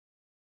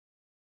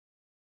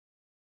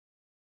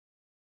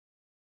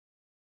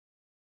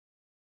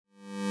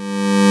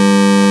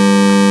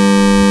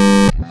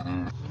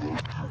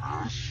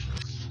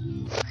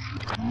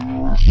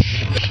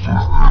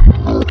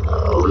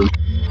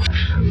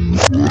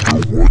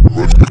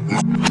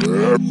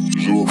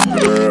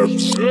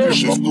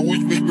Just the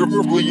week we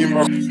probably in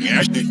my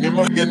cash, in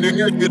my getting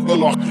it, get the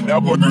lock. Now,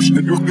 but there's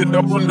still you get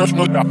up on the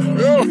snow.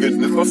 Yeah, get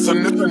this was a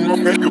nip and my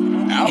make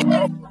you out.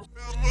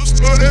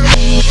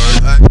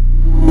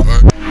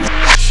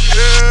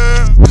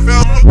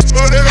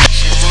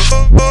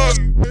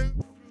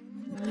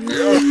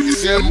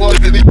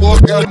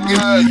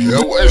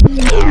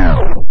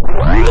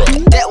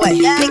 That way,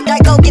 kick that,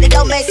 go get it,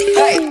 go Macy.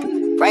 Hey,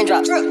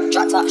 raindrops,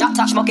 drop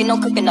top, smoking, no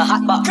cooking, the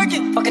hot pot.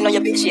 Fucking on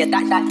your bitch, yeah,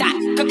 that.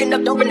 Cooking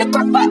up dope in the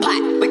crock pot.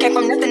 We came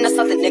from nothing to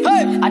something, nigga.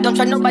 Hey. I don't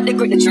try nobody,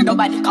 grip the trigger.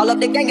 Nobody call up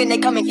the gang and they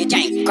come and get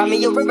janked. Cry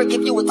me a river,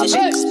 give you a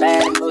tissue.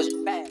 Bad,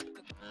 bullshit, bad.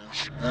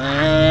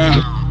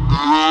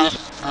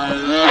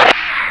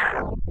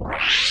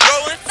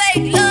 Throwing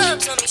fake love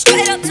to me,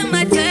 straight up to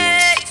my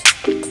face.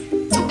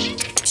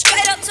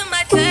 Straight up to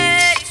my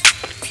face.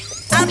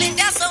 I've been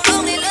down so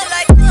long, it look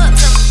like up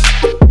to me.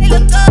 They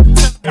look up to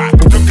me.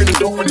 Cooking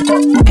dope in the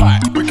crock pot.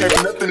 We came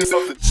from nothing to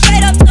something.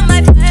 Straight up to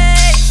my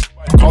face.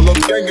 Call up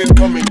the gang and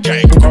come and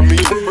gang. Call me a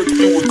river, give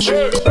you a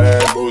check.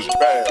 Bad, bullshit,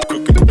 bad.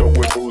 Cooking dope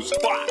with booze.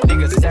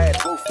 Niggas is ass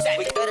proof.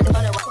 We can do it in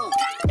front of a fool.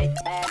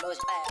 Bad,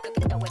 bullshit, bad.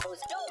 Cooking dope with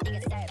booze.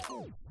 Niggas is ass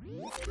proof.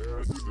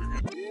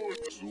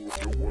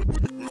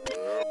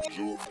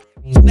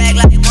 Back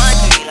like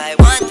 1-3, like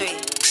 1-3.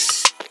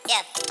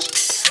 Yeah.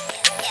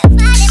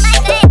 Fall in my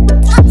face.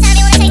 Whole time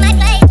they wanna take my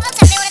place. Whole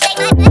time they wanna take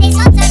my place.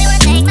 Whole time they wanna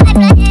take my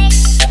place.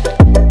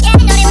 Yeah,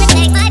 they know they wanna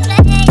take my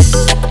place.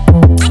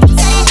 I can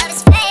tell that love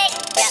is fake.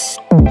 Yeah.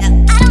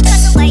 I don't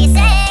trust the way you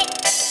say.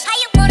 How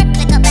you wanna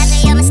click up after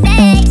your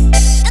mistakes?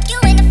 Look you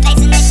in the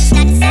face and they just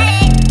got to say.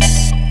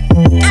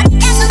 I've been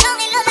down so long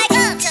they look like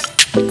up to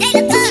me. They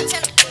look up to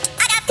me.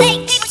 I got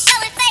fake people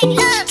showing fake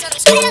love to me.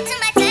 Straight up to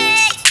my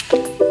face.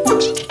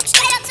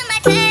 Straight up to my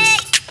face.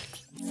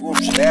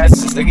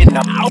 Nigga,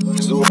 out.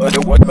 So,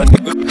 what my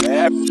nigga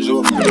have.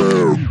 So,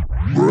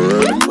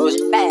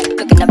 bullshit, bad.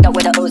 Cooking up dope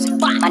with a Uzi.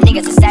 My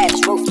niggas is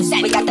savage, roof.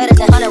 We got 30s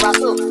and 100 rounds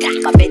too.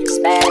 My bitch is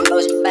bad,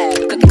 bullshit,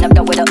 bad. Cooking up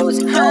dope with a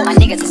Uzi. My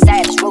niggas is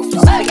savage, roof. We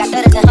got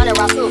 30s and 100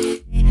 rounds too.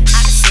 I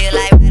can see it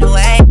like right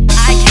away.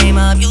 I came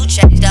up, you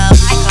changed up.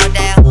 I caught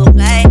that whole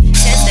play.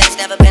 Since things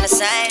never been the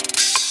same.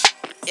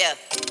 Yeah.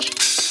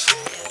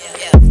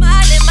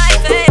 Smile in my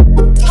face.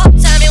 Whole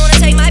time they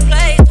wanna take my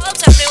place. Whole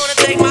time they wanna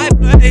take my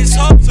place.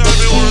 Whole time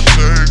they wanna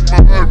take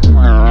my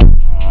place.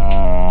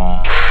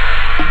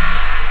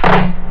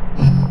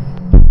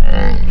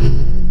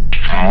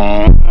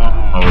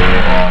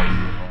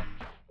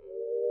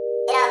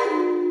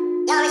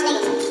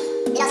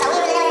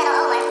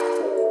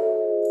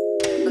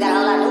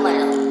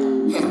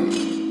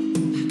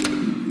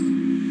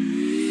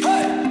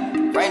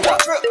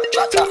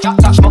 Drop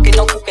top, smoking,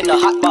 no cooking, the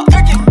hot pot.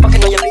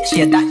 Fucking on your bitch,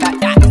 yeah, that.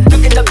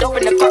 Cooking up dope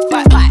in the crock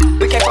pot.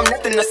 We came from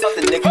nothing to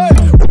something, nigga.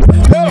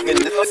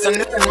 This was a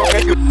nothing,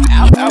 okay, you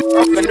out,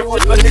 and it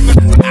was a nigga.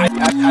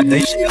 They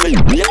shit,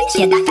 your bitch,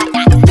 yeah, that.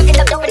 Cooking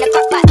up dope in the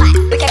crock pot.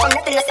 We came from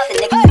nothing to something,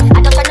 nigga. I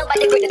don't try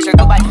nobody, grip the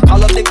trigger. Nobody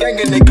call up the gang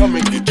and they come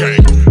and get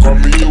gang. Call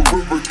me a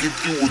river, give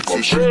you a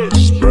tissue.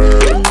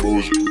 Bad,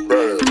 bullshit,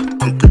 bad.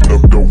 Cooking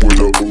up dope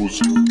with a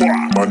Uzi.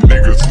 My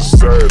niggas is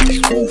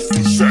savage, roof.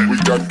 We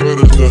got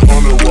 30s and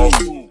 100 rounds.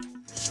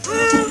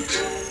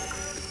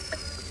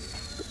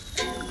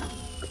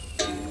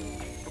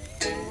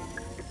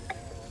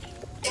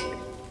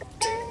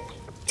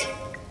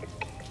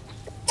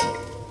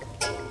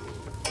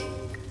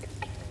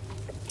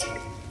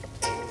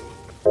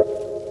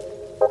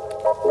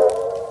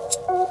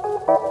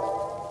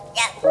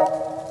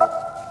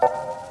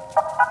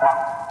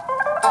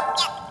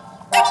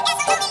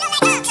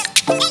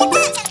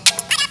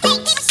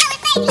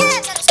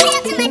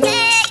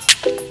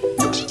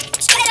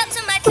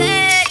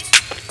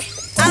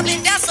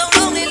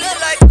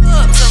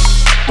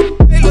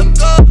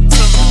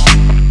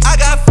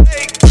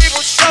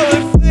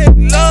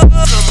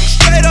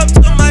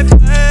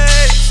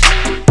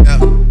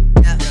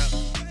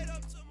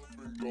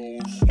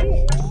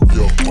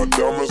 My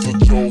diamonds a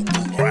joke.